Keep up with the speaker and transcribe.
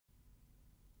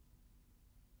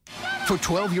For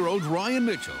 12-year-old Ryan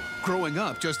Mitchell, growing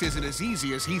up just isn't as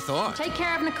easy as he thought. Take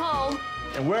care of Nicole.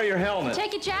 And wear your helmet.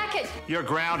 Take your jacket. You're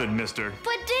grounded, mister.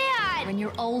 But, Dad! When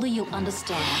you're older, you'll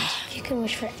understand. If you could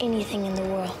wish for anything in the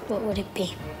world, what would it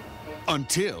be?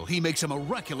 Until he makes a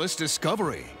miraculous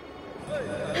discovery.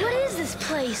 What is this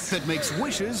place? That makes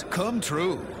wishes come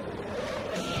true.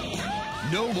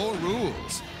 No more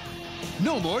rules.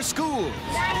 No more schools.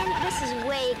 Ryan, this is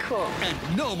way cool. And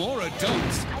no more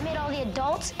adults. I made all the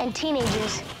adults and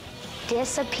teenagers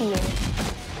disappear.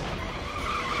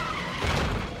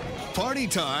 Party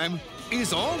time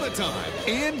is all the time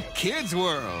in Kids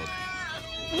World.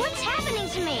 What's happening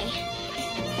to me?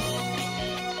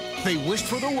 They wished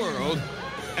for the world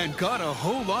and got a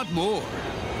whole lot more.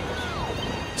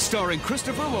 Starring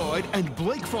Christopher Lloyd and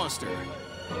Blake Foster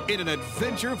in an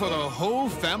adventure for the whole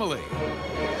family.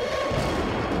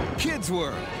 Kids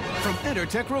World from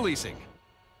Entertech Releasing.